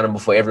we're accountable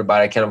for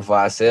everybody, accountable for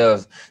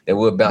ourselves, then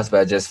we'll bounce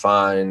back just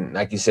fine. And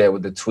like you said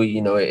with the tweet,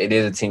 it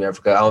is a team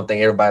effort. I don't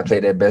think everybody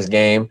played their best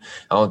game.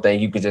 I don't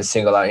think you could just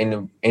single out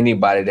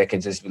anybody that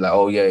can just be like,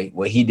 oh, yeah,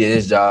 well, he did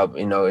his job.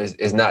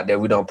 It's not that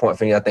we don't point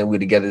fingers. I think we're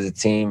together as a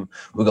team.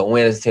 We're going to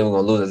win as a team. We're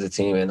going to lose as a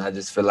team. And I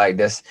just feel like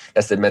that's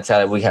the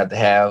mentality we have to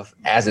have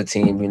as a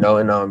team,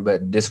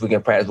 but this week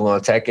in practice, we're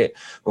going to attack it.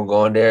 We're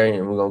going there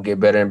and we're going to get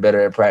better and better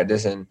at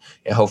practice. And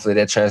hopefully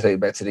that translates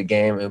back to the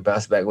game and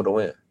bounce back with a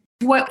win.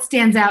 What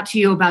stands out to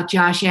you about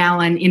Josh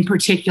Allen, in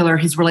particular,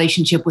 his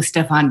relationship with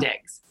Stephon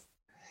Diggs?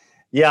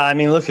 Yeah, I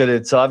mean, look at it.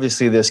 It's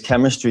obviously there's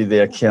chemistry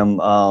there,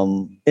 Kim,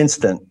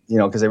 instant,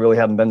 because they really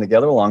haven't been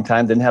together a long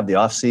time, didn't have the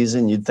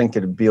offseason. You'd think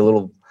it'd be a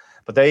little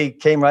 – but they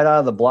came right out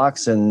of the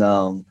blocks. And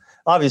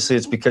obviously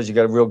it's because you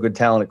got a real good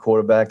talent at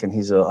quarterback, and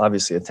he's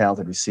obviously a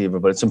talented receiver.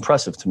 But it's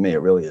impressive to me. It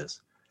really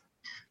is.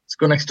 Let's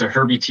go next to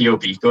Herbie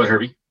Teope. Go ahead,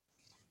 Herbie.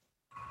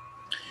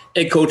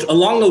 Hey, Coach,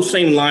 along those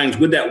same lines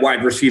with that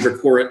wide receiver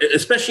core,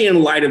 especially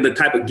in light of the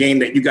type of game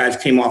that you guys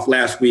came off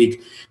last week,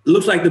 it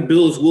looks like the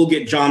Bills will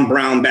get John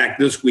Brown back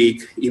this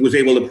week. He was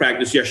able to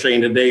practice yesterday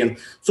and today. And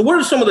so what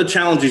are some of the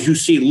challenges you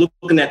see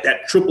looking at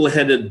that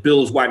triple-headed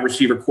Bills wide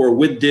receiver core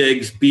with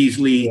Diggs,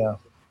 Beasley,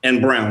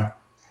 and Brown?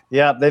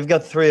 Yeah, they've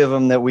got three of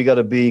them that we got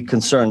to be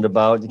concerned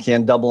about. You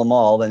can't double them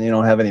all, then you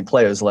don't have any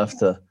players left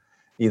to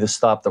either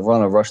stop the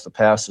run or rush the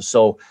passer.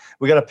 So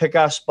we got to pick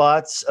our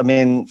spots. I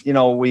mean,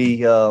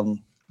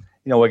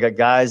 we got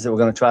guys that we're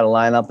going to try to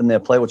line up in their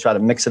play. We'll try to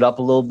mix it up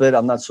a little bit.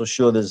 I'm not so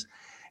sure there's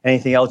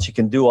anything else you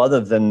can do other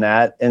than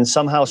that. And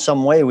somehow,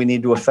 some way, we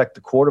need to affect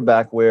the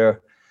quarterback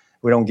where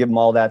we don't give him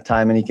all that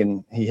time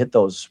and he hit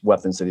those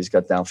weapons that he's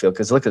got downfield.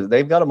 Because look,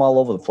 they've got them all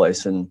over the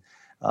place. And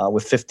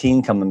with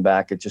 15 coming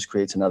back, it just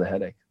creates another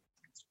headache.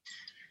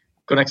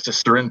 Go next to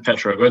Sarin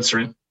Petra. Go ahead,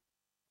 Sarin.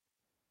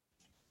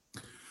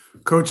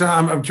 Coach,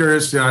 I'm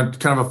curious,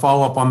 kind of a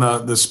follow-up on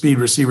the speed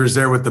receivers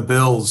there with the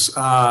Bills.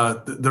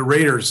 The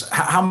Raiders,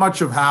 how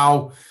much of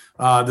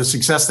the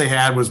success they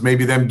had was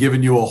maybe them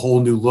giving you a whole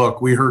new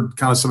look? We heard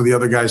kind of some of the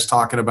other guys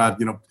talking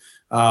about,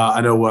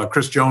 I know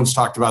Chris Jones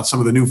talked about some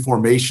of the new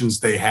formations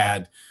they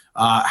had.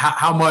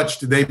 How much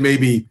did they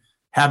maybe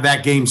have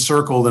that game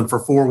circled and for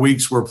 4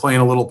 weeks we're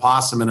playing a little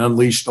possum and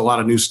unleashed a lot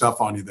of new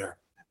stuff on you there?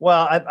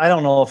 Well, I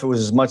don't know if it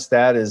was as much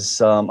that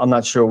as I'm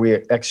not sure we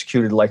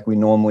executed like we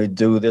normally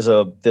do. There's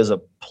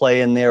a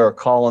play in there or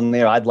call in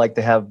there I'd like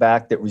to have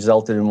back that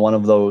resulted in one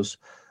of those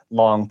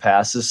long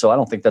passes. So I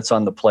don't think that's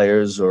on the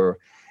players or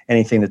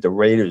anything that the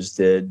Raiders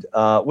did.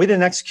 We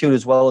didn't execute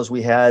as well as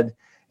we had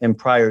in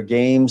prior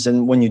games.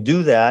 And when you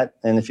do that,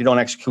 and if you don't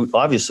execute,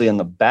 obviously, in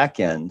the back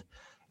end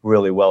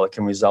really well, it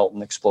can result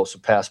in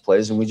explosive pass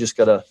plays. And we just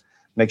got to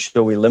make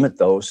sure we limit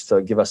those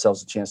to give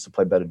ourselves a chance to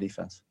play better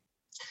defense.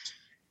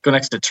 Go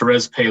next to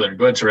Therese Paylor.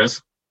 Go ahead,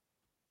 Therese.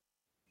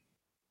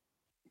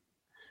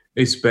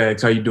 Hey,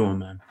 Spags. How you doing,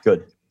 man?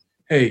 Good.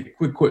 Hey,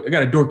 quick. I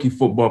got a dorky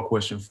football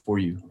question for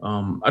you.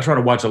 I try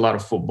to watch a lot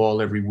of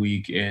football every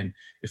week, and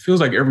it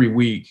feels like every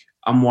week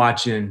I'm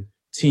watching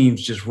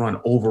teams just run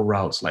over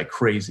routes like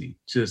crazy.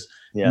 Just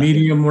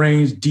medium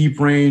range, deep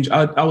range.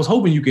 I was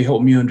hoping you could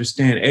help me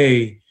understand,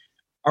 A,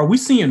 are we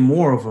seeing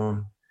more of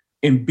them?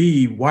 And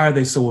B, why are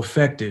they so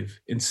effective?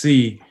 And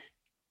C,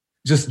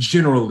 just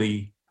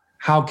generally,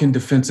 how can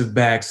defensive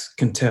backs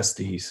contest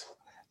these?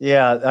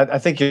 Yeah, I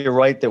think you're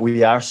right that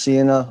we are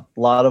seeing a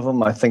lot of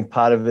them. I think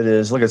part of it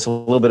is, look, it's a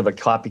little bit of a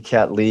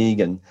copycat league,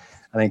 and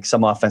I think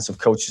some offensive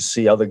coaches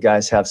see other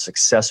guys have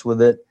success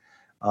with it.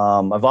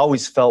 I've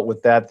always felt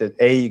with that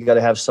A, you got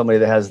to have somebody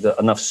that has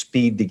enough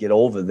speed to get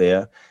over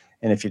there,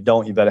 and if you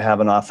don't, you better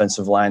have an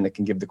offensive line that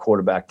can give the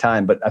quarterback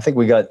time. But I think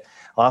we got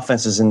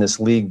offenses in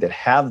this league that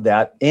have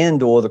that,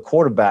 and or the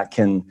quarterback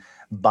can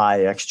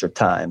buy extra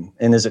time.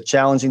 And is it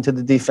challenging to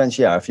the defense?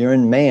 Yeah. If you're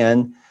in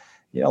man,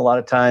 a lot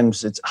of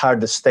times it's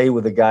hard to stay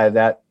with a guy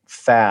that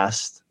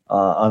fast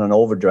on an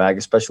overdrag,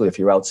 especially if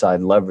you're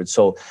outside leverage.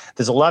 So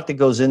there's a lot that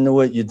goes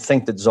into it. You'd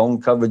think that zone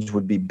coverage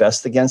would be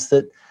best against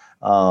it.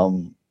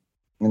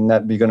 and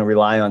that you're going to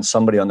rely on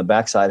somebody on the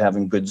backside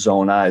having good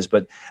zone eyes.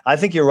 But I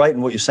think you're right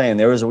in what you're saying.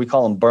 We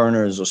call them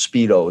burners or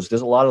speedos.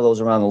 There's a lot of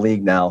those around the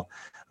league now.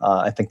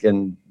 I think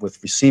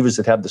with receivers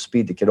that have the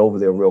speed to get over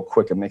there real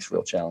quick, it makes it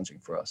real challenging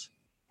for us.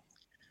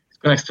 Let's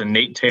go next to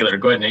Nate Taylor.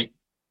 Go ahead, Nate.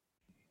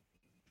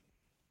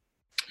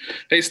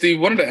 Hey, Steve,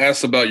 wanted to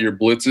ask about your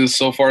blitzes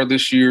so far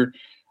this year.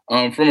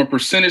 From a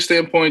percentage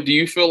standpoint, do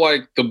you feel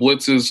like the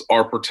blitzes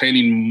are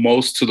pertaining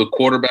most to the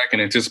quarterback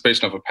in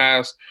anticipation of a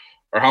pass,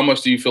 or how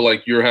much do you feel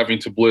like you're having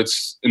to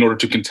blitz in order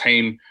to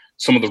contain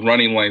some of the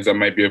running lanes that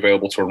might be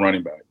available to a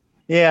running back?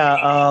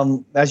 Yeah,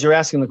 as you're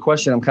asking the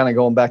question, I'm kind of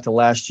going back to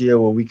last year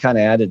where we kind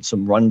of added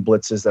some run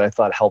blitzes that I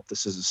thought helped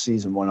us as the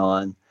season went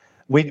on.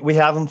 We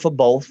have them for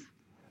both.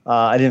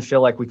 I didn't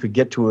feel like we could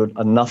get to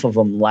enough of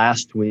them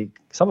last week.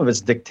 Some of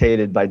it's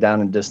dictated by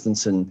down and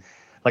distance, and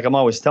like I'm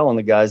always telling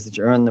the guys that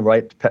you earn the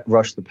right to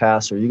rush the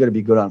passer. You got to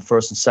be good on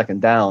first and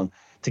second down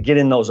to get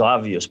in those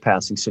obvious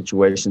passing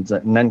situations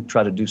and then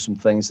try to do some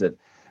things that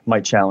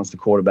might challenge the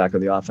quarterback or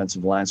the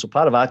offensive line. So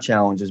part of our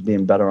challenge is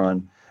being better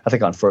on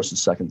first and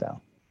second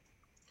down.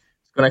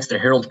 Let's go next to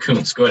Harold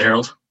Kuntz. Go ahead,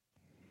 Harold.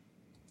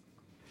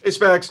 Hey,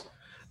 Spags.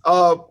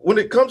 When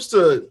it comes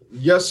to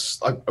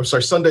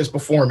Sunday's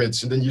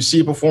performance, and then you see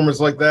a performance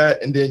like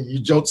that, and then you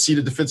don't see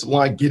the defensive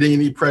line getting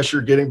any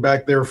pressure, getting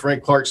back there.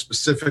 Frank Clark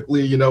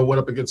specifically, went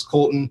up against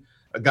Colton,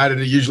 a guy that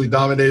usually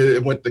dominated.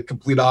 It went the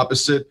complete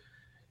opposite.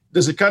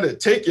 Does it kind of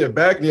take you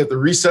back and you have to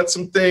reset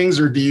some things,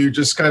 or do you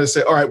just kind of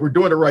say, all right, we're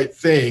doing the right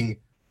thing.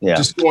 Yeah.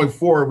 Just going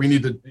forward, we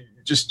need to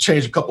just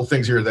change a couple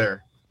things here or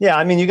there? Yeah,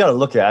 I mean, you got to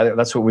look at it.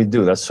 That's what we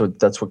do. That's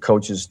what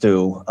coaches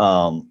do.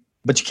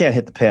 But you can't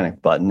hit the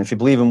panic button. If you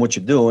believe in what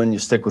you're doing, you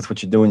stick with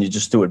what you're doing, you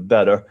just do it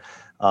better.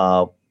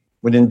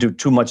 We didn't do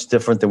too much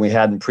different than we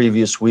had in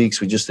previous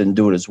weeks. We just didn't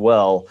do it as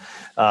well.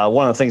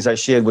 One of the things I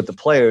shared with the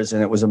players,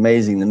 and it was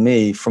amazing to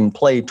me, from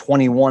play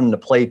 21 to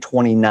play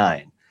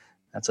 29,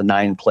 that's a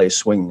 9-play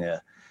swing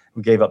there.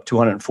 We gave up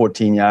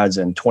 214 yards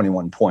and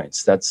 21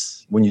 points.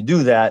 That's when you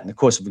do that in the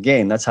course of a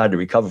game, that's hard to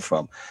recover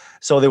from.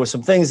 So there were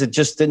some things that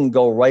just didn't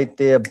go right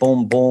there.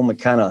 Boom, boom. It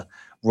kind of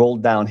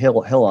rolled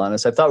downhill on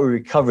us. I thought we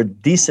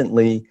recovered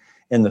decently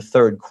in the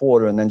third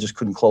quarter and then just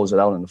couldn't close it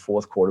out in the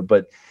fourth quarter.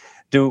 But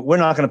we're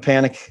not going to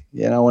panic.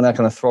 We're not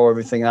going to throw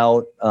everything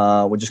out.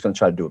 We're just going to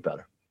try to do it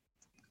better.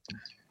 I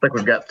think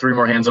we've got 3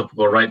 more hands up.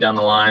 We'll go right down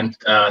the line.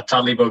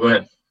 Todd Lebo, go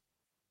ahead.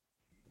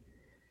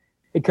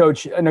 Hey,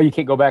 Coach, I know you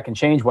can't go back and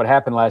change what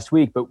happened last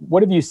week, but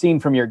what have you seen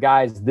from your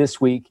guys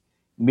this week,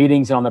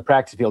 meetings and on the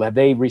practice field? Have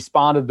they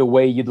responded the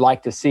way you'd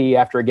like to see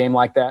after a game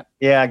like that?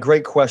 Yeah,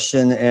 great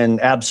question, and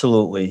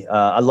absolutely.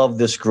 I love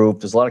this group.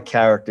 There's a lot of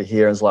character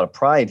here. There's a lot of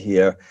pride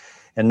here,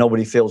 and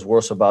nobody feels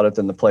worse about it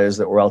than the players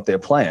that were out there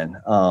playing.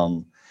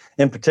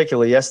 In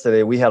particular,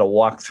 yesterday, we had a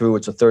walkthrough.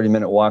 It's a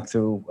 30-minute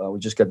walkthrough. We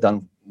just got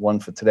done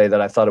one for today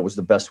that I thought it was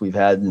the best we've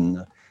had in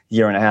a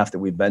year and a half that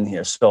we've been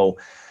here. So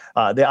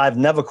I've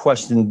never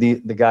questioned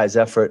the guys'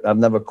 effort. I've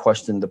never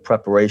questioned the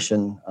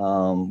preparation.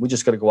 We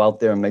just got to go out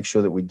there and make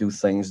sure that we do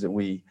things that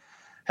we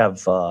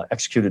have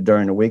executed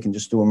during the week and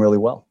just do them really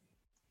well.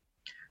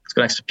 Let's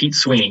go next to Pete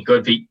Sweeney. Go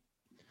ahead, Pete.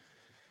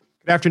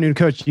 Good afternoon,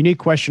 Coach. Unique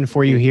question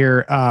for you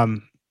here.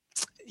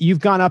 You've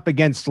gone up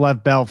against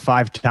Lev Bell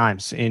 5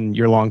 times in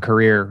your long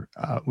career.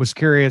 Was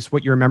curious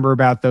what you remember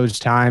about those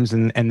times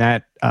and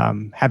that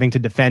having to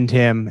defend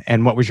him,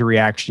 and what was your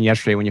reaction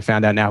yesterday when you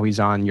found out now he's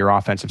on your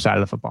offensive side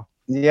of the football?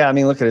 Yeah, I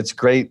mean, look, it's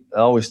great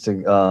always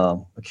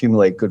to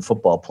accumulate good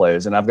football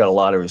players, and I've got a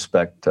lot of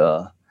respect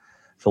for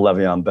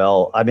Le'Veon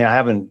Bell. I mean, I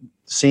haven't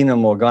seen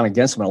him or gone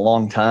against him in a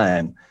long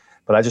time,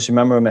 but I just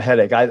remember him a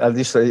headache.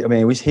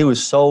 He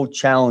was so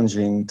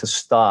challenging to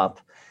stop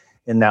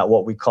in that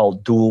what we call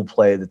dual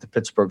play that the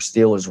Pittsburgh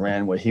Steelers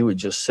ran, where he would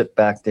just sit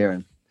back there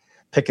and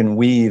pick and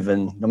weave,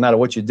 and no matter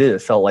what you did,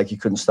 it felt like you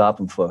couldn't stop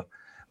him for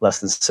less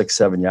than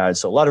 6-7 yards.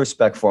 So a lot of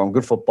respect for him.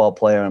 Good football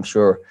player, and I'm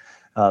sure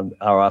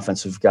our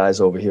offensive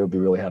guys over here would be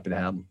really happy to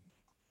have him.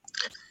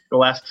 The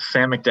last,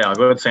 Sam McDowell.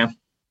 Go ahead, Sam.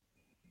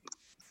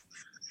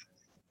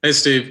 Hey,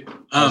 Steve.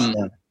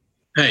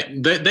 Hey,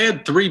 they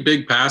had 3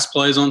 big pass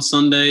plays on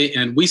Sunday,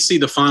 and we see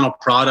the final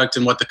product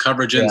and what the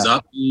coverage ends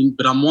up being.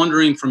 But I'm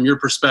wondering, from your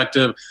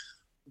perspective,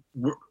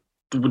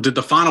 did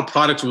the final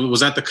product, was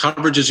that the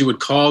coverage as you would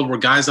call? Were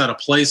guys out of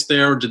place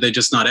there, or did they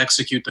just not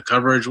execute the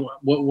coverage?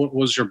 What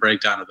was your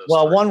breakdown of those?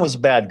 Well, one was a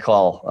bad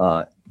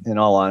call, in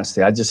all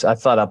honesty. I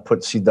thought I put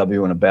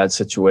CW in a bad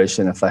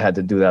situation. If I had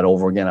to do that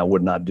over again, I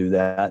would not do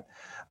that.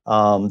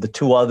 The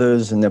 2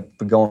 others, and they're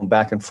going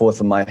back and forth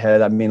in my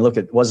head. I mean, look,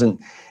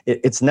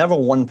 it's never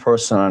one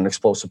person on an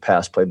explosive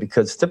pass play,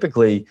 because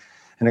typically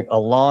a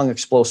long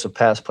explosive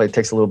pass play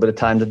takes a little bit of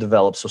time to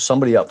develop. So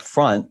somebody up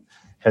front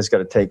has got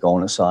to take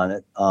onus on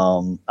it.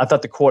 I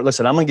thought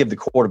listen, I'm going to give the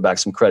quarterback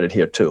some credit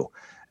here too,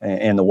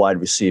 and the wide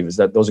receivers.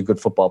 Those are good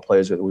football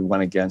players that we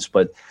went against.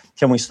 But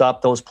can we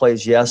stop those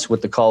plays? Yes,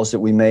 with the calls that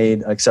we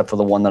made, except for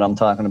the one that I'm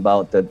talking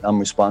about that I'm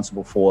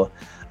responsible for.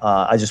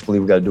 I just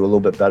believe we got to do a little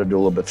bit better, do a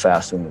little bit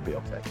faster, and we'll be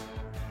okay.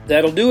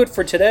 That'll do it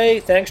for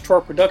today. Thanks to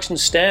our production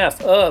staff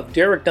of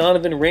Derek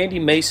Donovan, Randy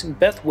Mason,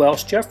 Beth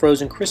Welsh, Jeff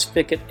Rosen, Chris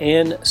Fickett,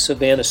 and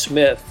Savannah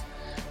Smith.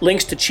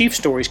 Links to Chief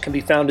stories can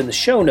be found in the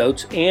show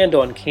notes and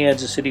on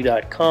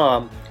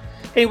kansascity.com.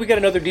 Hey, we got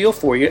another deal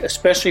for you,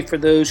 especially for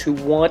those who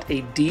want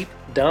a deep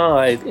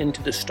dive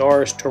into the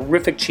Stars'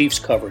 terrific Chiefs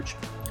coverage.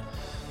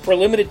 For a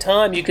limited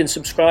time, you can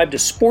subscribe to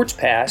Sports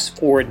Pass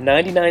for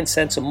 99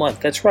 cents a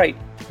month. That's right,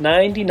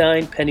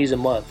 99 pennies a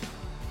month.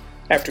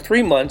 After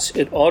 3 months,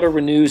 it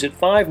auto-renews at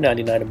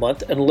 $5.99 a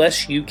month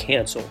unless you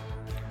cancel.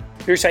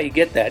 Here's how you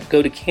get that.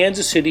 Go to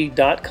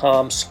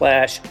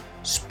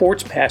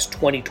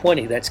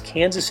kansascity.com/SportsPass2020. That's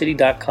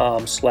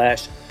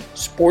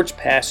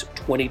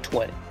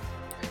kansascity.com/SportsPass2020.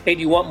 Hey,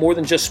 do you want more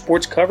than just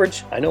sports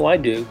coverage? I know I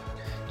do.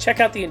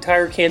 Check out the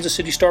entire Kansas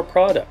City Star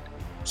product.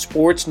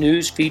 Sports,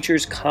 news,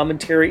 features,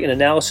 commentary, and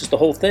analysis, the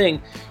whole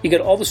thing. You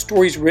get all the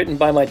stories written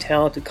by my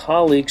talented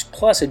colleagues,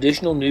 plus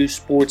additional news,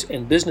 sports,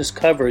 and business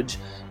coverage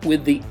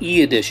with the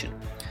e-edition.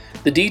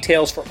 The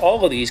details for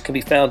all of these can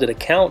be found at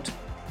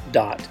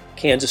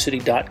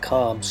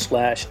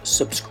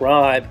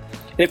account.kansascity.com/subscribe.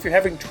 And if you're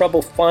having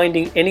trouble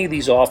finding any of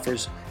these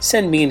offers,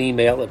 send me an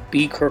email at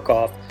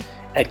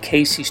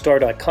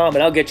bkirkhoff@kcstar.com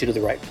and I'll get you to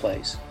the right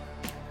place.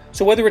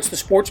 So whether it's the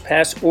Sports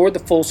Pass or the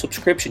full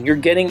subscription, you're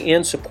getting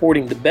and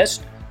supporting the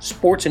best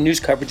sports and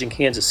news coverage in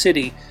Kansas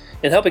City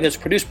and helping us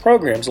produce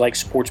programs like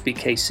SportsBeat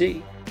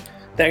KC.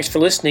 Thanks for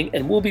listening,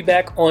 and we'll be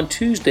back on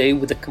Tuesday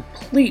with a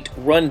complete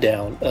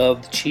rundown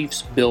of the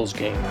Chiefs-Bills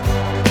game.